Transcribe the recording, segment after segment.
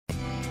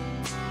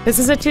This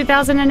is a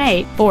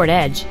 2008 Ford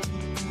Edge.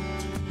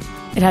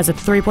 It has a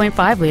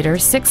 3.5-liter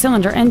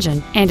six-cylinder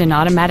engine and an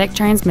automatic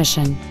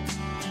transmission.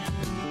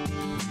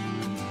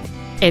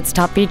 Its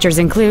top features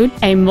include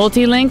a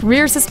multi-link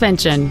rear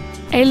suspension,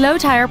 a low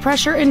tire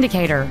pressure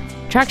indicator,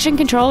 traction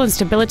control and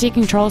stability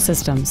control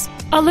systems,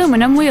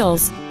 aluminum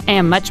wheels,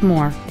 and much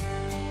more.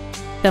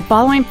 The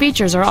following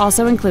features are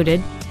also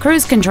included: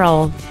 cruise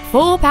control,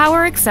 full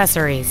power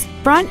accessories,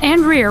 front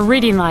and rear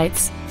reading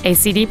lights, a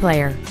CD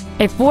player,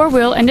 a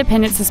four-wheel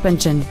independent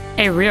suspension,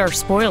 a rear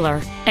spoiler,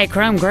 a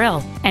chrome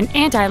grille, an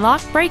anti-lock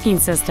braking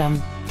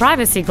system,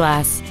 privacy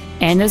glass,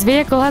 and this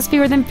vehicle has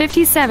fewer than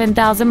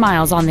 57,000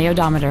 miles on the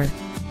odometer.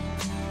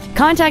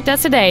 Contact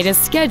us today to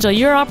schedule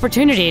your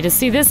opportunity to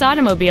see this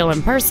automobile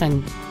in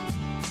person.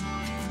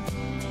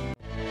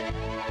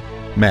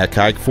 Matt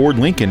Haik Ford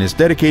Lincoln is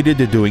dedicated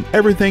to doing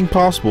everything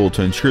possible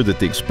to ensure that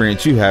the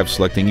experience you have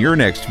selecting your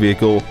next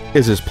vehicle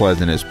is as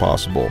pleasant as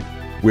possible.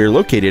 We're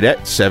located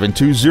at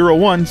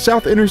 7201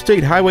 South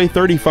Interstate Highway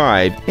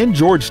 35 in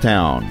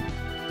Georgetown.